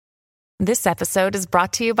This episode is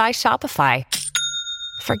brought to you by Shopify.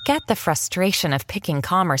 Forget the frustration of picking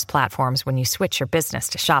commerce platforms when you switch your business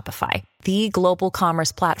to Shopify, the global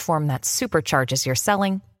commerce platform that supercharges your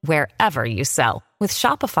selling wherever you sell. With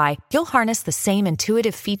Shopify, you'll harness the same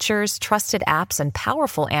intuitive features, trusted apps, and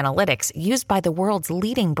powerful analytics used by the world's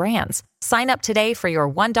leading brands. Sign up today for your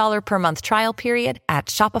 $1 per month trial period at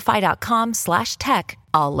shopify.com/tech,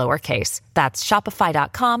 all lowercase. That's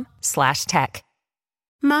shopify.com/tech.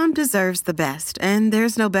 Mom deserves the best, and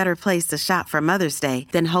there's no better place to shop for Mother's Day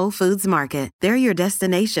than Whole Foods Market. They're your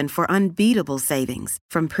destination for unbeatable savings,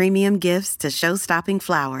 from premium gifts to show-stopping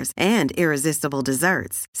flowers and irresistible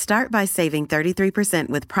desserts. Start by saving 33%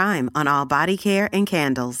 with Prime on all body care and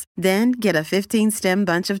candles. Then get a 15-stem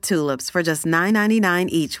bunch of tulips for just $9.99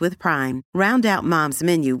 each with Prime. Round out Mom's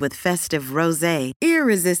menu with festive rosé,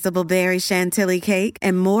 irresistible berry chantilly cake,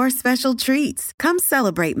 and more special treats. Come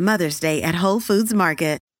celebrate Mother's Day at Whole Foods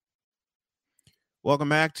Market. Welcome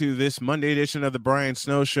back to this Monday edition of the Brian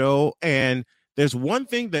Snow Show. And there's one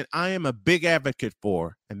thing that I am a big advocate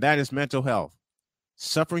for, and that is mental health.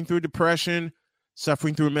 Suffering through depression,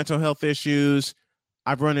 suffering through mental health issues.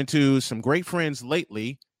 I've run into some great friends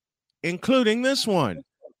lately, including this one.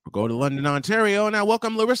 We'll go to London, Ontario, and I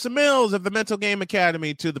welcome Larissa Mills of the Mental Game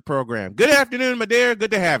Academy to the program. Good afternoon, my dear.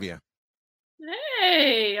 Good to have you.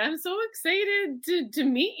 Hey, I'm so excited to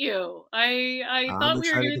meet you. I thought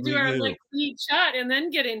we were going to do our sweet chat and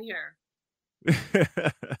then get in here.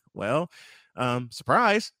 Well,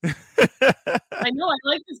 surprise. I know. I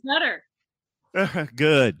like this better.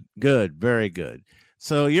 Good. Very good.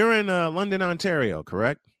 So you're in London, Ontario,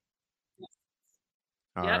 correct? Yes.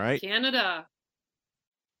 All right. Canada.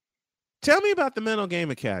 Tell me about the Mental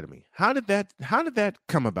Game Academy. How did that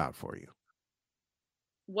come about for you?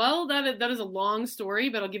 Well, that is a long story,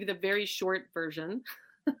 but I'll give you the very short version.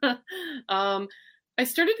 I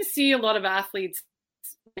started to see a lot of athletes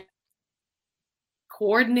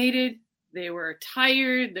coordinated. They were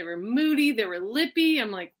tired. They were moody. They were lippy.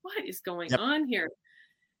 I'm like, what is going on here?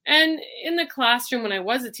 And in the classroom, when I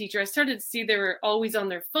was a teacher, I started to see they were always on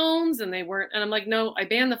their phones and they weren't. And I'm like, no, I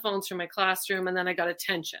banned the phones from my classroom. And then I got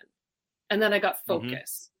attention. And then I got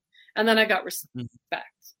focus. And then I got respect.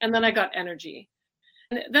 And then I got energy.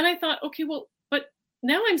 And then I thought, okay, well, but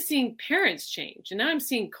now I'm seeing parents change, and now I'm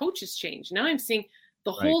seeing coaches change. Now I'm seeing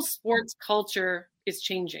the whole sports culture is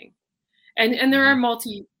changing, and there are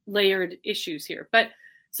multi-layered issues here. But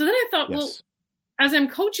so then I thought, well, as I'm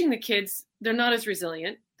coaching the kids, they're not as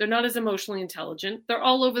resilient. They're not as emotionally intelligent. They're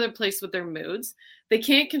all over the place with their moods. They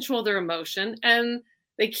can't control their emotion, and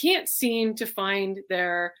they can't seem to find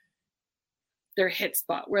their hit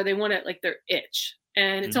spot where they want it, like their itch.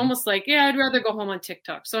 And it's almost like, I'd rather go home on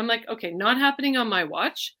TikTok. So I'm like, okay, not happening on my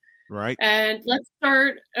watch. Right. And let's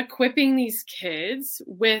start equipping these kids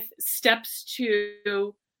with steps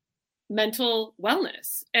to mental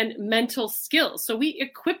wellness and mental skills. So we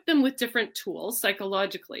equip them with different tools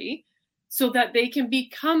psychologically so that they can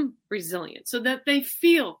become resilient, so that they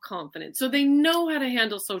feel confident, so they know how to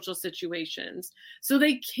handle social situations, so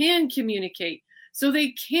they can communicate, so they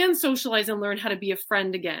can socialize and learn how to be a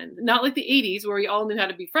friend again. Not like the 80s where we all knew how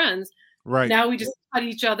to be friends. Right. Now we just cut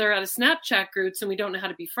each other out of Snapchat groups and we don't know how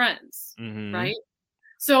to be friends. Right.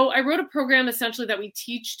 So I wrote a program essentially that we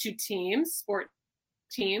teach to teams, sport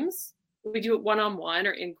teams. We do it one-on-one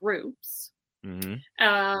or in groups.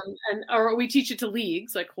 Or we teach it to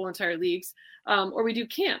leagues, like whole entire leagues, or we do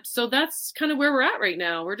camps. So that's kind of where we're at right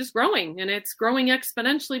now. We're just growing, and it's growing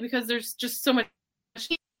exponentially because there's just so much,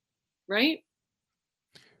 right?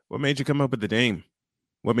 What made you come up with the name?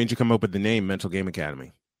 What made you come up with the name Mental Game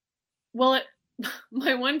Academy? Well,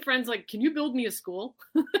 my one friend's like, can you build me a school?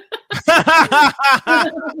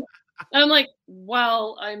 I'm like,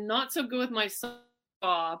 well, I'm not so good with my saw,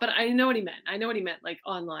 but I know what he meant. Like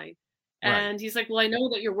online. And he's like, well, I know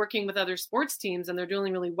that you're working with other sports teams and they're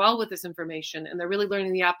doing really well with this information and they're really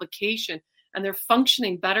learning the application and they're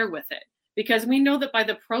functioning better with it. Because we know that by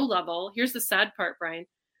the pro level, here's the sad part, Brian.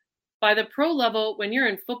 By the pro level, when you're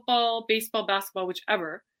in football, baseball, basketball,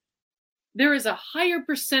 whichever, there is a higher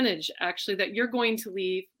percentage actually that you're going to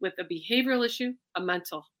leave with a behavioral issue, a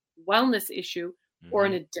mental wellness issue, or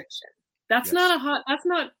an addiction.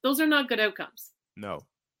 Those are not good outcomes. No,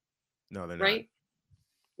 they're not. Right?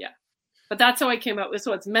 Yeah. But that's how I came up with.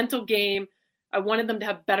 So it's mental game. I wanted them to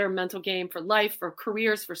have better mental game for life, for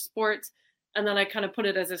careers, for sports. And then I kind of put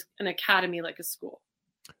it as an academy, like a school.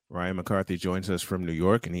 Ryan McCarthy joins us from New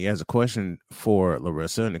York, and he has a question for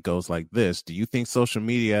Larissa, and it goes like this. Do you think social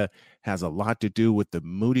media has a lot to do with the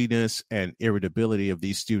moodiness and irritability of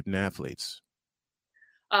these student athletes?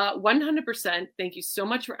 100%. Thank you so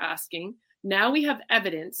much for asking. Now we have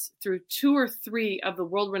evidence through 2 or 3 of the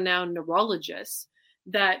world-renowned neurologists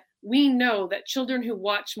that we know that children who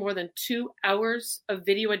watch more than 2 hours of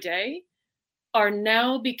video a day are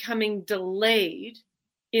now becoming delayed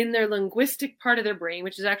in their linguistic part of their brain,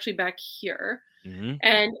 which is actually back here. Mm-hmm.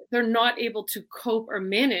 And they're not able to cope or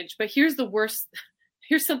manage. But here's the worst.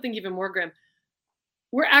 Here's something even more grim.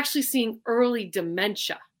 We're actually seeing early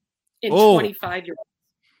dementia in 25-year-olds.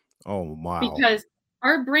 Oh, wow. Because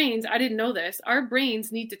our brains, I didn't know this, our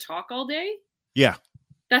brains need to talk all day. Yeah.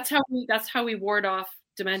 That's how we ward off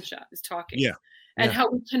dementia, is talking. Yeah. And how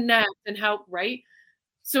we connect and how, right?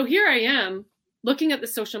 So here I am looking at the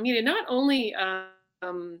social media. Not only,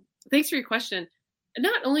 thanks for your question,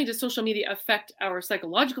 not only does social media affect our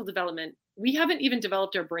psychological development, we haven't even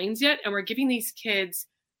developed our brains yet. And we're giving these kids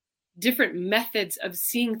different methods of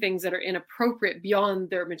seeing things that are inappropriate beyond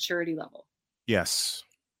their maturity level. Yes.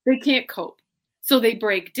 They can't cope. So they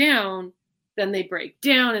break down, then they break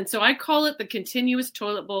down. And so I call it the continuous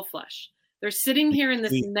toilet bowl flush. They're sitting here in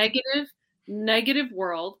this negative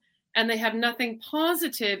world, and they have nothing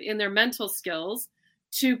positive in their mental skills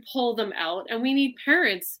to pull them out. And we need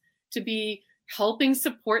parents to be helping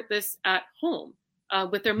support this at home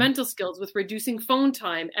with their mental skills, with reducing phone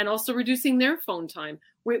time and also reducing their phone time.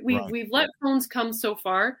 We've let phones come so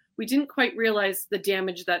far. We didn't quite realize the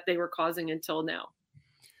damage that they were causing until now.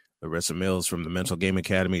 Larissa Mills from the Mental Game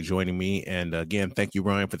Academy joining me. And again, thank you,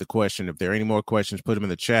 Ryan, for the question. If there are any more questions, put them in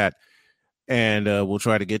the chat, and we'll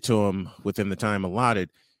try to get to them within the time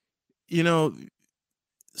allotted. You know,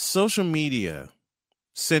 social media,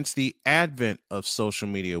 since the advent of social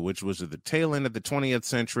media, which was at the tail end of the 20th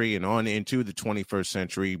century and on into the 21st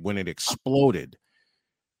century when it exploded,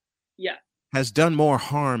 has done more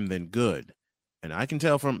harm than good. And I can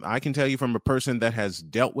tell you from a person that has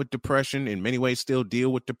dealt with depression, in many ways still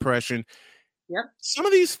deal with depression. Yep. Some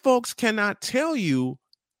of these folks cannot tell you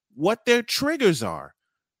what their triggers are.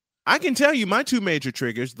 I can tell you my 2 major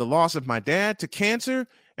triggers: the loss of my dad to cancer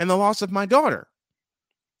and the loss of my daughter.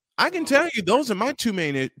 I can tell you those are my 2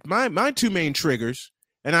 main triggers.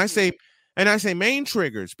 And I say main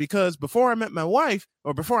triggers because before I met my wife,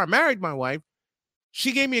 or before I married my wife,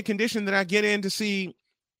 she gave me a condition that I get in to see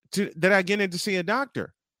a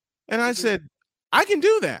doctor. And I said, I can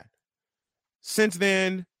do that. Since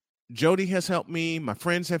then, Jody has helped me. My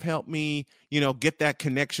friends have helped me, get that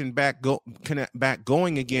connection back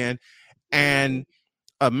going again. And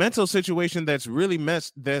a mental situation that's really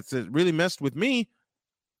messed with me,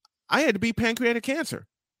 I had to beat pancreatic cancer.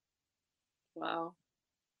 Wow.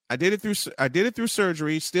 I did it through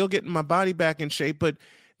surgery, still getting my body back in shape, but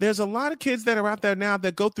there's a lot of kids that are out there now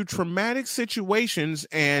that go through traumatic situations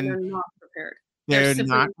and they're not prepared. They're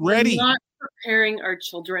not ready. They're not preparing our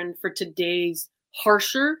children for today's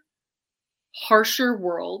harsher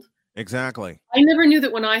world. Exactly. I never knew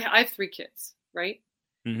that when I have 3 kids, right?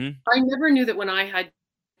 Mm-hmm. I never knew that when I had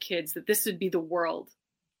kids that this would be the world.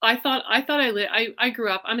 I grew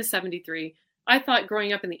up, I'm a 73. I thought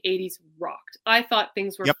growing up in the 80s rocked. I thought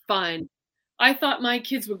things were fun. I thought my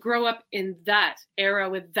kids would grow up in that era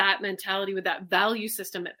with that mentality, with that value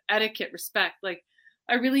system of etiquette, respect. Like,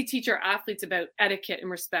 I really teach our athletes about etiquette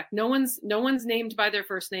and respect. No one's named by their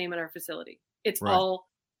first name in our facility. It's all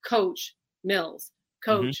Coach Mills,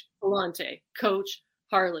 Coach Galante, Coach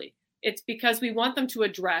Harley. It's because we want them to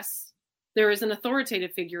address there is an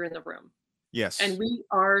authoritative figure in the room. Yes. And we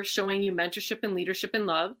are showing you mentorship and leadership and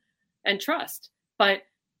love and trust, but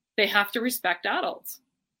they have to respect adults.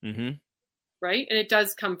 Mm-hmm. Right. And it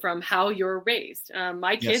does come from how you're raised.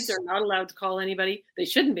 My kids are not allowed to call anybody. They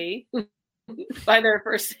shouldn't be by their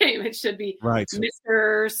first name. It should be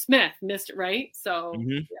Mr. Smith, Mr. Right. So,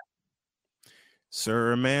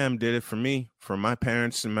 Sir or ma'am did it for me, for my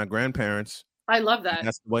parents and my grandparents. I love that.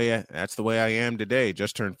 That's the way I am today.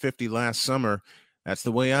 Just turned 50 last summer. That's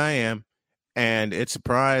the way I am. And it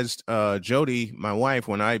surprised Jody, my wife,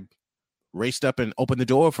 when I raced up and opened the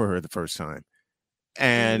door for her the first time.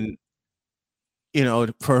 And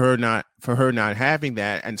for her not having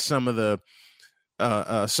that, and some of the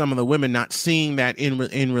women not seeing that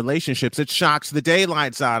in relationships, it shocks the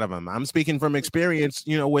daylights out of them. I'm speaking from experience,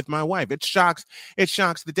 with my wife. It shocks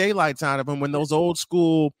the daylights out of them when those old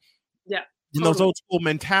school, those old school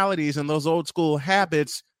mentalities and those old school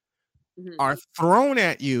habits are thrown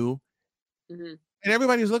at you, and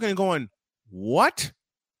everybody's looking and going, "What?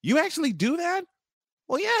 You actually do that?"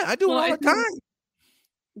 Well, yeah, I do it all the time.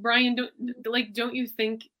 Brian, don't you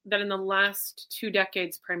think that in the last 2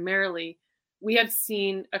 decades, primarily, we have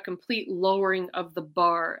seen a complete lowering of the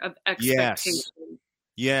bar of expectation?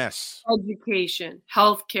 Yes. Education,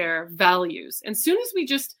 healthcare, values. And soon as we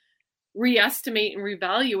just reestimate and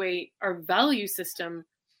reevaluate our value system,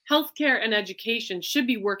 healthcare and education should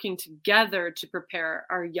be working together to prepare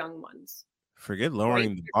our young ones. Forget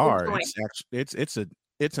lowering the bar.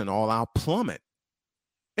 It's an all-out plummet.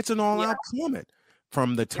 It's an all-out plummet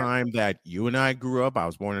from the time that you and I grew up. I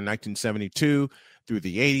was born in 1972 through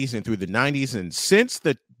the 80s and through the 90s. And since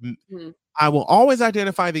I will always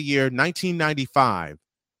identify the year 1995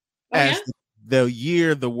 as the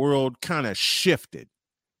year the world kind of shifted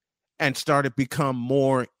and started become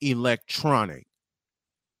more electronic.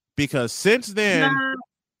 Because since then,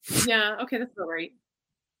 okay, that's about right.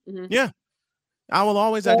 Mm-hmm. Yeah, I will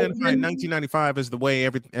always identify 1995 as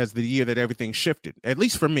as the year that everything shifted, at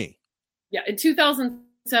least for me. Yeah, in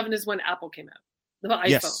 2007 is when Apple came out, the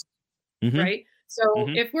iPhone, right? So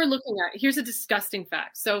if we're looking at, here's a disgusting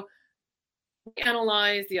fact. So we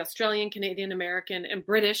analyze the Australian, Canadian, American, and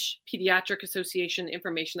British Pediatric Association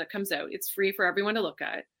information that comes out. It's free for everyone to look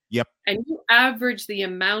at. Yep. And you average the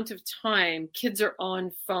amount of time kids are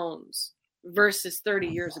on phones versus 30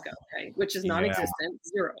 years ago, okay, which is non-existent,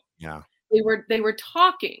 0. Yeah. They were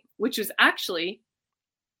talking, which was actually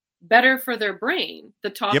better for their brain, the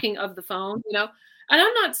talking of the phone, you know. And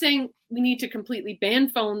I'm not saying we need to completely ban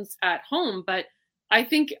phones at home, but I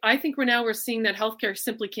think we're seeing that healthcare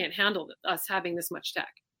simply can't handle us having this much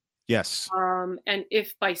tech. Yes. And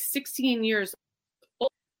if by 16 years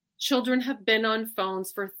old, children have been on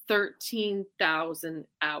phones for 13,000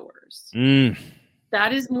 hours.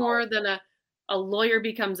 That is more than a lawyer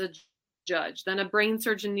becomes a judge, then a brain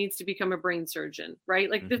surgeon needs to become a brain surgeon, right?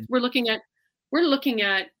 Like we're looking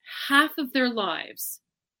at half of their lives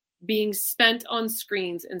being spent on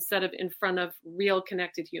screens instead of in front of real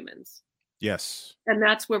connected humans. Yes. And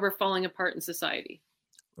that's where we're falling apart in society.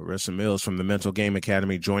 Larissa Mills from the Mental Game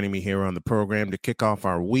Academy joining me here on the program to kick off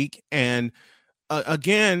our week. And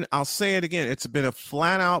again, I'll say it again. It's been a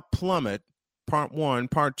flat out plummet. Part 1.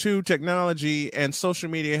 Part 2, technology and social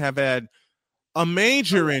media have had a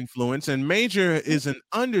major influence, and major is an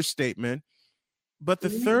understatement. But the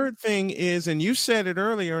third thing is, and you said it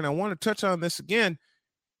earlier, and I want to touch on this again,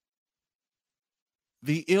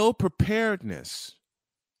 the ill preparedness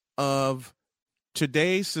of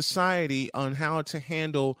today's society on how to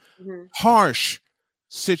handle harsh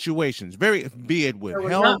situations, be it with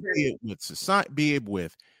health, be it with society, be it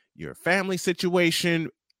with your family situation,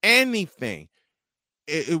 anything.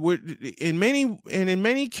 In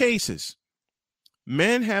many cases,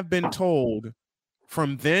 men have been told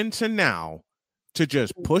from then to now to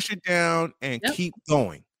just push it down and keep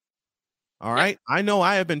going. All right. I know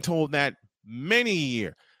I have been told that many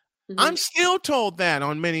years. I'm still told that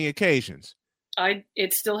on many occasions.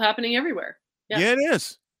 It's still happening everywhere. Yeah, it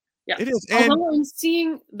is. Yeah, it is. Although I'm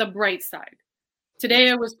seeing the bright side. Today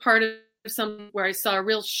I was part of something where I saw a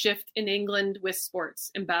real shift in England with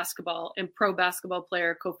sports and basketball and pro basketball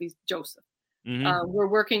player Kofi Joseph. We're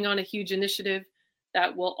working on a huge initiative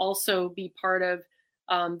that will also be part of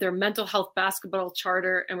their mental health basketball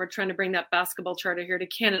charter. And we're trying to bring that basketball charter here to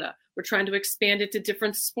Canada. We're trying to expand it to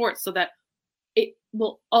different sports so that it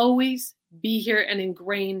will always be here and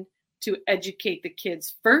ingrained to educate the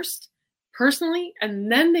kids first, personally, and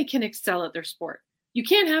then they can excel at their sport. You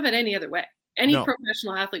can't have it any other way. Any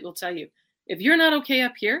professional athlete will tell you, if you're not okay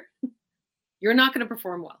up here, you're not going to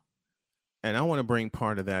perform well. And I want to bring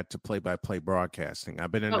part of that to play-by-play broadcasting.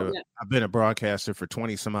 I've been a broadcaster for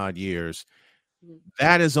 20 some odd years.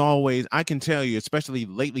 That is always, I can tell you, especially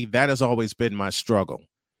lately, that has always been my struggle.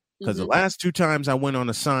 Because the last 2 times I went on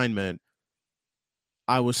assignment,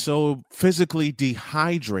 I was so physically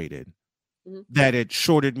dehydrated that it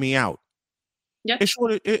shorted me out. Yep.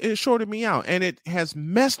 It shorted me out, and it has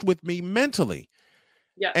messed with me mentally.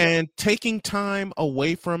 Yeah. And taking time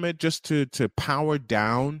away from it just to power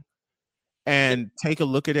down and take a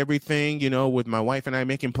look at everything, you know, with my wife and I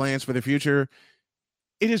making plans for the future,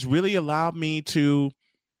 it has really allowed me to,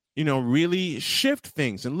 you know, really shift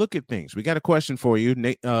things and look at things. We got a question for you.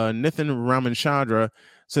 Nithin Ramanchandra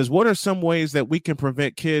says, what are some ways that we can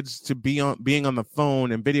prevent kids to being on the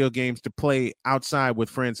phone and video games to play outside with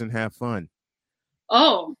friends and have fun?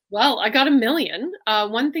 Oh, well, I got a million.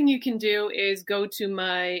 One thing you can do is go to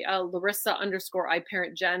my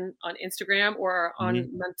Larissa_iParentJen on Instagram or on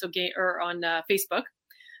Mental Game or on Facebook.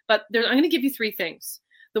 But I'm going to give you 3 things.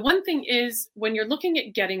 The one thing is when you're looking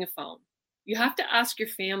at getting a phone, you have to ask your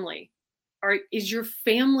family, is your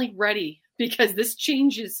family ready? Because this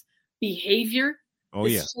changes behavior.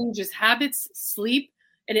 This changes habits, sleep,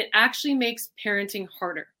 and it actually makes parenting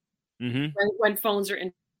harder when phones are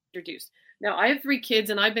introduced. Now, I have 3 kids,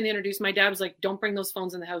 and I've been introduced. My dad was like, don't bring those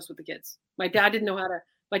phones in the house with the kids. My dad didn't know what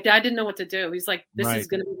to do. He's like, this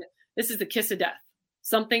is the kiss of death.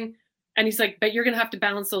 Something And he's like, but you're going to have to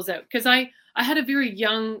balance those out. Because I had a very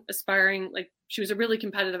young, aspiring, like she was a really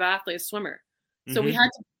competitive athlete, a swimmer. So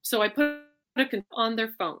so I put on their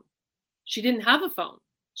phone. She didn't have a phone.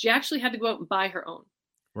 She actually had to go out and buy her own.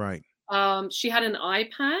 Right. She had an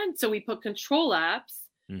iPad. So we put control apps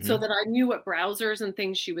so that I knew what browsers and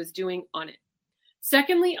things she was doing on it.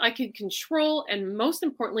 Secondly, I could control, and most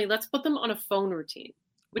importantly, let's put them on a phone routine,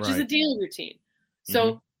 which is a daily routine.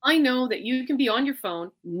 So I know that you can be on your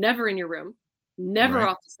phone, never in your room, never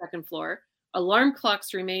off the second floor. Alarm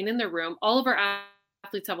clocks remain in their room. All of our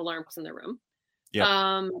athletes have alarm clocks in their room. Yep.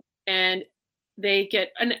 And they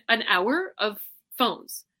get an hour of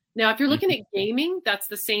phones. Now, if you're looking at gaming, that's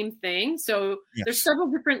the same thing. So there's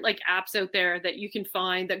several different like apps out there that you can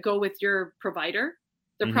find that go with your provider.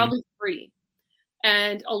 They're probably free.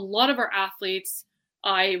 And a lot of our athletes,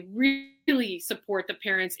 I really support the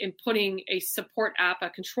parents in putting a support app, a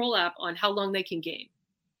control app on how long they can game.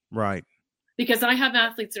 Right. Because I have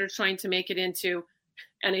athletes that are trying to make it into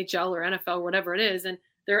NHL or NFL, or whatever it is, and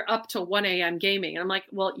they're up to 1 a.m. gaming. And I'm like,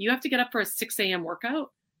 well, you have to get up for a 6 a.m.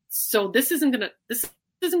 workout. So this isn't gonna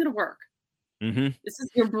work. This is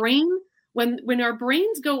your brain. When our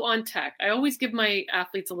brains go on tech, I always give my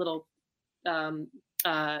athletes a little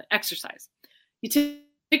exercise. You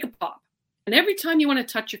take a pop, and every time you want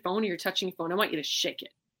to touch your phone or you're touching your phone, I want you to shake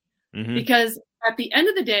it. Because at the end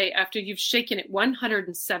of the day, after you've shaken it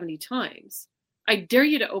 170 times, I dare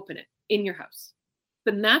you to open it in your house.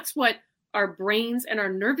 Then that's what our brains and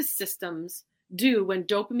our nervous systems do when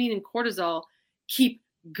dopamine and cortisol keep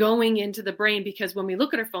going into the brain, because when we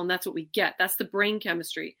look at our phone, that's what we get. That's the brain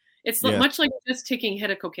chemistry. It's much like just taking a hit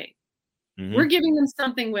of cocaine. We're giving them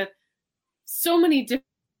something with so many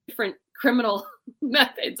different criminal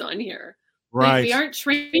methods on here. Right. We aren't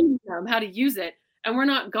training them how to use it, and we're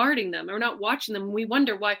not guarding them. We're not watching them. We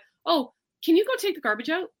wonder why, oh, can you go take the garbage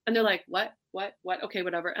out? And they're like, what? Okay,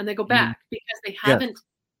 whatever. And they go back because they haven't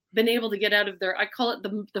been able to get out of their, I call it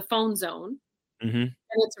the phone zone. And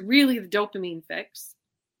it's really the dopamine fix.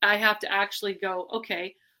 I have to actually go,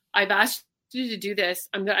 okay, I've asked you to do this.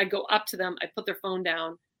 I go up to them. I put their phone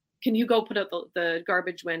down. Can you go put out the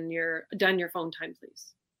garbage when you're done your phone time,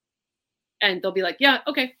 please? And they'll be like, yeah,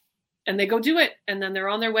 okay. And they go do it. And then they're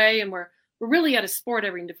on their way. And we're really at a sport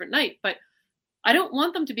every different night. But I don't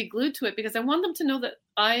want them to be glued to it, because I want them to know that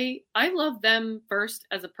I love them first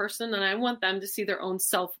as a person, and I want them to see their own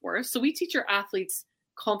self-worth. So we teach our athletes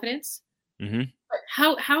confidence. But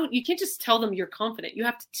how you can't just tell them you're confident. You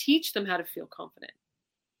have to teach them how to feel confident,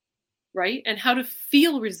 right? And how to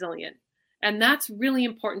feel resilient. And that's really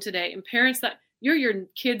important today. And parents, that you're your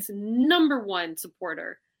kid's number one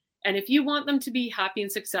supporter. And if you want them to be happy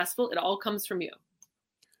and successful, it all comes from you.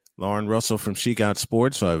 Lauren Russell from Chic Out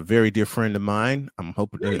Sports, a very dear friend of mine. I'm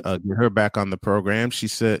hoping to get her back on the program.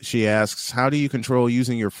 She asks, how do you control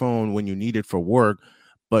using your phone when you need it for work,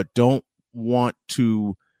 but don't want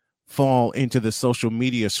to fall into the social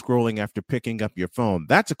media scrolling after picking up your phone?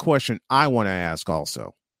 That's a question I want to ask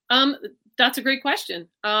also. That's a great question.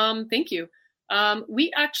 Thank you.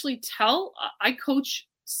 We actually I coach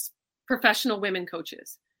professional women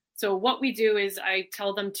coaches. So what we do is I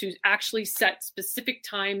tell them to actually set specific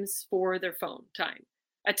times for their phone time,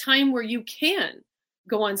 a time where you can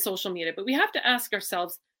go on social media. But we have to ask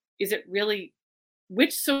ourselves, is it really,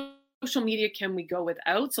 which social media can we go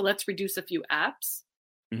without? So let's reduce a few apps,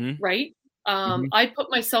 right? I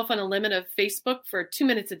put myself on a limit of Facebook for 2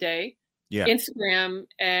 minutes a day, Instagram,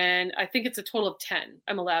 and I think it's a total of 10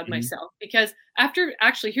 I'm allowed myself. Because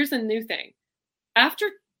here's the new thing.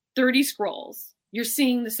 After 30 scrolls, you're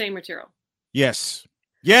seeing the same material. Yes.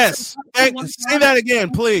 Say that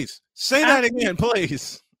again, please. So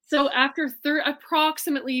after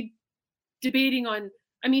approximately debating on,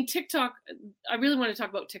 TikTok, I really want to talk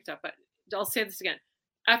about TikTok, but I'll say this again.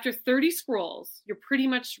 After 30 scrolls, you're pretty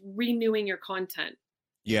much renewing your content.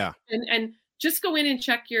 Yeah. And just go in and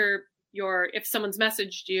check your if someone's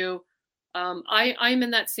messaged you. I'm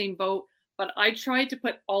in that same boat, but I tried to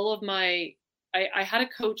put all of my, I had a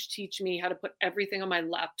coach teach me how to put everything on my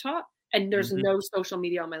laptop, and there's no social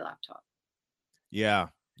media on my laptop. Yeah.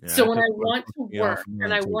 So when I want to work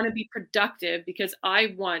and I want to be productive, because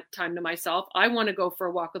I want time to myself, I want to go for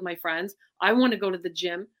a walk with my friends. I want to go to the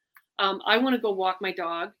gym. I want to go walk my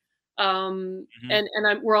dog. And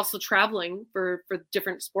we're also traveling for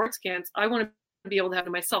different sports camps. I want to be able to have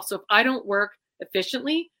to myself. So if I don't work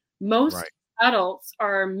efficiently, most adults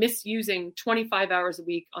are misusing 25 hours a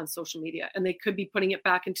week on social media, and they could be putting it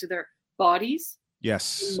back into their bodies,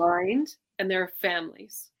 mind, and their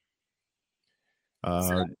families.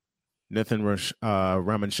 Nathan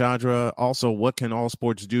Ramachandra. Also, what can all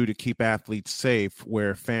sports do to keep athletes safe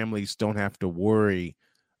where families don't have to worry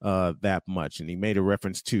that much? And he made a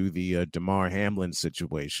reference to the Damar Hamlin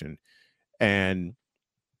situation. And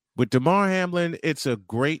with Damar Hamlin, it's a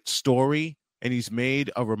great story, and he's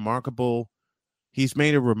made a remarkable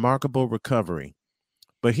recovery.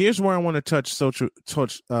 But here's where I want to touch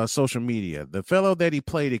social media. The fellow that he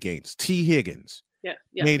played against, T. Higgins,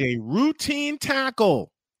 made a routine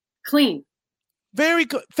tackle. Clean. Very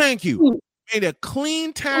good. Thank you. Clean. Made a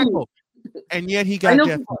clean tackle, and yet he got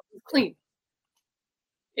death. Clean.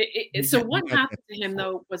 So what happened to him,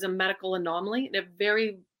 though, was a medical anomaly.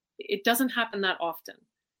 It doesn't happen that often.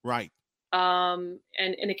 Right. And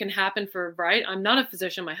it can happen for a variety. I'm not a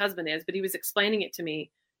physician, my husband is, but he was explaining it to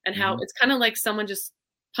me and how it's kind of like someone just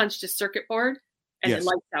punched a circuit board and it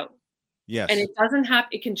lights out. Yes. And it doesn't happen.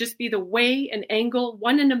 It can just be the way, an angle,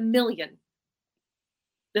 1 in a million.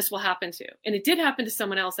 This will happen to. And it did happen to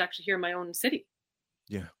someone else actually here in my own city.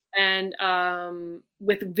 Yeah. And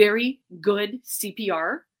with very good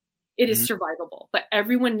CPR, it is survivable. But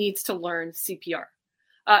everyone needs to learn CPR.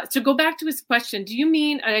 To go back to his question, do you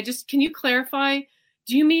mean, can you clarify,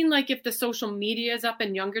 do you mean like if the social media is up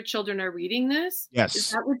and younger children are reading this? Yes.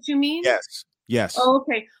 Is that what you mean? Yes. Oh,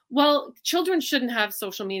 okay. Well, children shouldn't have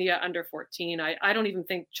social media under 14. I don't even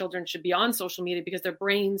think children should be on social media because their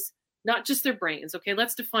brains, not just their brains. Okay,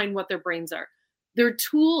 let's define what their brains are. They're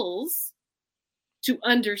tools to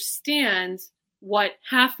understand what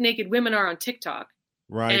half-naked women are on TikTok.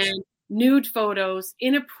 Right. And nude photos,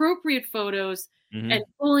 inappropriate photos, and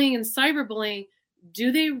bullying and cyberbullying.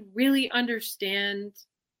 Do they really understand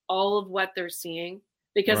all of what they're seeing?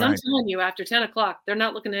 Because I'm telling you, after 10 o'clock, they're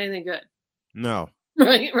not looking at anything good. No.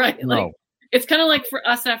 Right. No. Like, it's kind of like for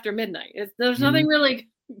us after midnight. There's nothing really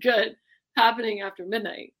good happening after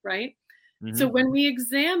midnight, right? So when we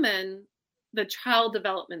examine the child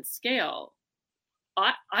development scale,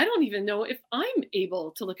 I don't even know if I'm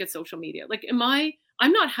able to look at social media. Like,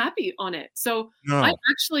 I'm not happy on it. So I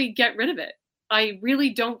actually get rid of it. I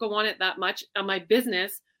really don't go on it that much. On my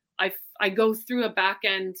business, I go through a back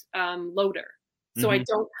end loader. So I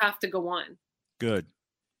don't have to go on. Good.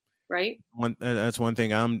 Right. That's one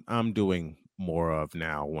thing I'm doing more of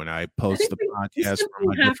now when I post the podcast.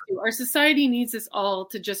 Our society needs us all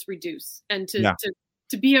to just reduce and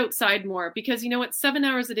to be outside more, because you know what, 7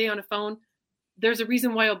 hours a day on a phone, there's a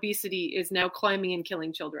reason why obesity is now climbing and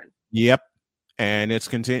killing children. Yep. And it's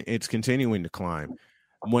continuing to climb.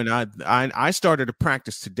 When I started to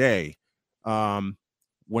practice today,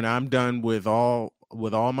 when I'm done with all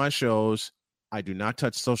my shows, I do not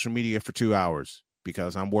touch social media for 2 hours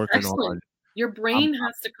because I'm working on. Your brain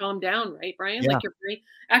has to calm down, right, Brian? Yeah. Like your brain.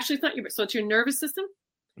 Actually, it's not your. So it's your nervous system.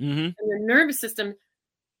 And your nervous system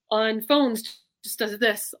on phones just does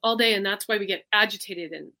this all day, and that's why we get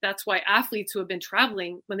agitated, and that's why athletes who have been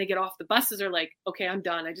traveling, when they get off the buses, are like, "Okay, I'm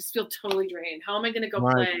done. I just feel totally drained. How am I going to go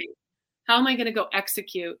play? How am I going to go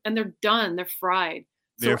execute?" And they're done. They're fried.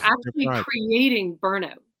 So we're actually creating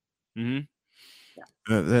burnout.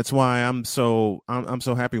 That's why I'm so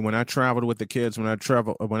happy when I traveled with the kids. When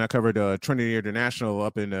I covered Trinity International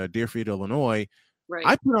up in Deerfield, Illinois,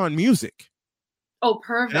 I put on music. Oh,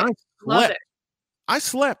 perfect! Love it. I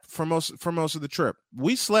slept for most of the trip.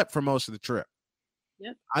 We slept for most of the trip.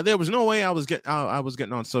 Yep. There was no way I was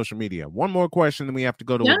getting on social media. One more question, then we have to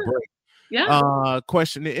go to a break. Yeah.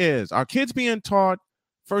 Question is: are kids being taught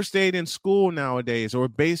first aid in school nowadays, or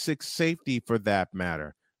basic safety for that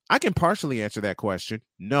matter? I can partially answer that question.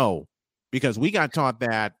 No, because we got taught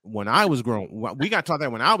that when I was growing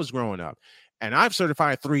up, and I've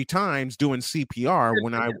certified 3 times doing CPR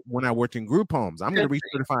when I worked in group homes. I'm going to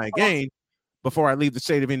recertify again before I leave the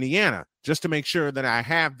state of Indiana, just to make sure that I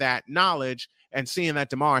have that knowledge and seeing that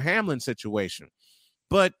Damar Hamlin situation.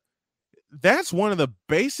 But that's one of the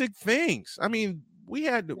basic things. I mean, we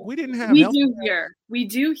didn't have. We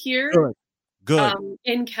do here. Good.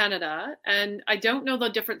 In Canada, and I don't know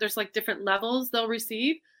there's like different levels they'll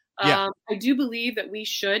receive. I do believe that we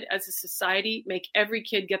should, as a society, make every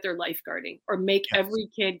kid get their lifeguarding, or make every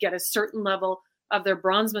kid get a certain level of their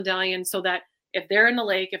bronze medallion, so that if they're in a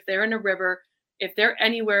lake, if they're in a river, if they're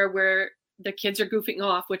anywhere where the kids are goofing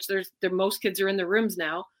off, which most kids are in their rooms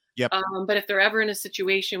now. Yep. But if they're ever in a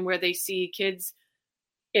situation where they see kids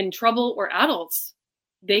in trouble or adults,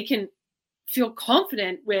 they can feel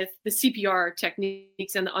confident with the CPR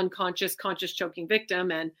techniques and the unconscious, conscious choking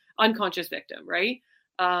victim and unconscious victim, right?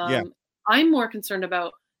 I'm more concerned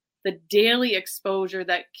about the daily exposure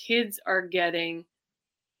that kids are getting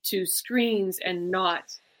to screens and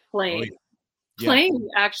not playing. Playing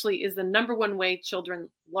actually is the number one way children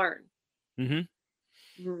learn.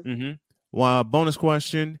 Mm-hmm. Well, bonus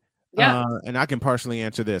question. Yeah. And I can partially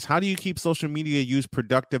answer this. How do you keep social media use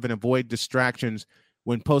productive and avoid distractions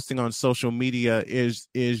when posting on social media is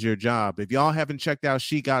your job? If y'all haven't checked out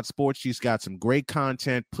She Got Sports, she's got some great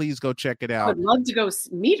content. Please go check it out. I'd love to go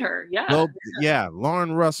meet her. Yeah.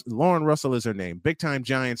 Lauren Russell is her name. Big time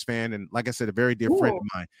Giants fan, and like I said, a very dear friend of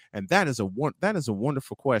mine. And that is a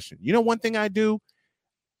wonderful question. You know, one thing I do,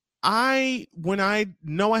 when I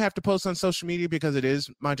know I have to post on social media because it is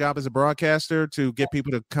my job as a broadcaster to get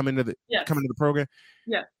people to come into the program.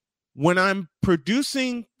 Yeah. When I'm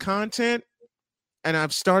producing content and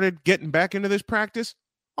I've started getting back into this practice,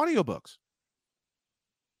 audiobooks.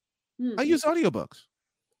 I use audiobooks.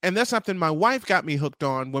 And that's something my wife got me hooked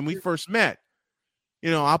on when we first met.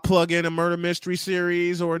 You know, I'll plug in a murder mystery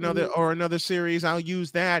series or another series. I'll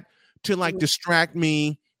use that to like distract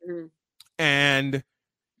me and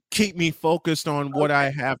keep me focused on what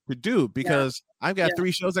I have to do, because I've got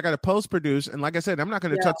 3 shows I got to post produce. And like I said, I'm not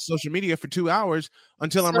going to touch social media for 2 hours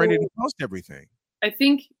until I'm ready to post everything. I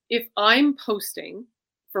think if I'm posting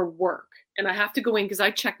for work and I have to go in because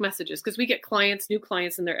I check messages, because we get new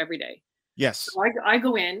clients in there every day. Yes. So I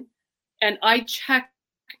go in and I check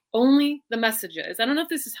only the messages. I don't know if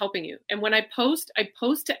this is helping you. And when I post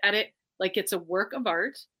to edit like it's a work of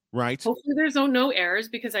art. Right. Hopefully there's no errors,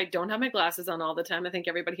 because I don't have my glasses on all the time. I think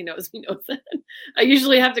everybody knows that. I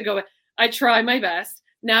usually have to go. I try my best.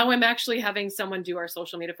 Now I'm actually having someone do our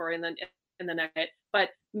social media for you in the next bit. But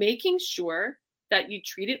making sure that you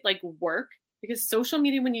treat it like work, because social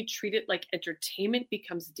media, when you treat it like entertainment,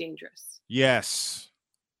 becomes dangerous. Yes.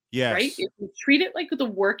 Yes. Right? If you treat it like the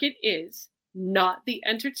work it is, not the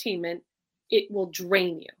entertainment, it will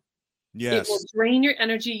drain you. Yes. It will drain your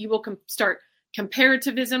energy. You will start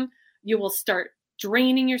comparativism. You will start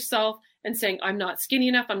draining yourself and saying, I'm not skinny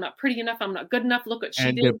enough. I'm not pretty enough. I'm not good enough. Look what she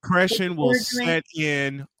did. And depression will set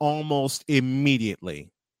in almost immediately.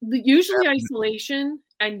 Usually isolation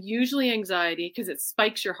and usually anxiety, because it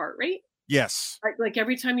spikes your heart rate. Yes. Like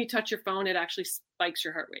every time you touch your phone, it actually spikes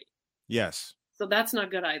your heart rate. Yes. So that's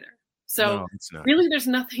not good either. So no, it's not. Really, there's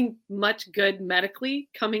nothing much good medically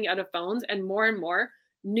coming out of phones, and more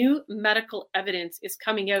new medical evidence is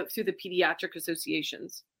coming out through the pediatric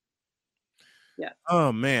associations. Yeah.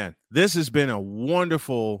 Oh man, this has been a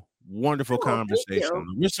wonderful conversation.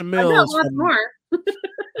 Larissa Mills. I got lots more.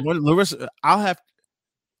 Larissa,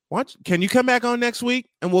 can you come back on next week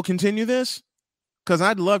and we'll continue this? Because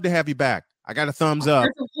I'd love to have you back. I got a thumbs up.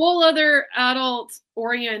 There's a whole other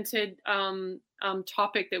adult-oriented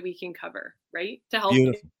topic that we can cover, right? To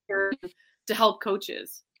help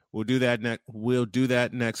coaches. We'll do that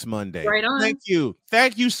next Monday. Right on.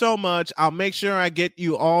 Thank you so much. I'll make sure I get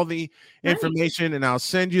you all the information, and I'll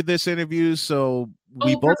send you this interview so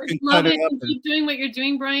we both can cut it up. Keep doing what you're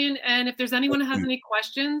doing, Brian. And if there's anyone who has any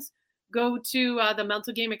questions, go to the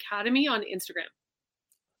Mental Game Academy on Instagram.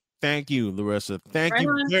 Thank you, Larissa. Thank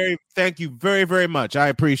you very, very much. I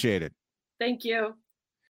appreciate it. Thank you.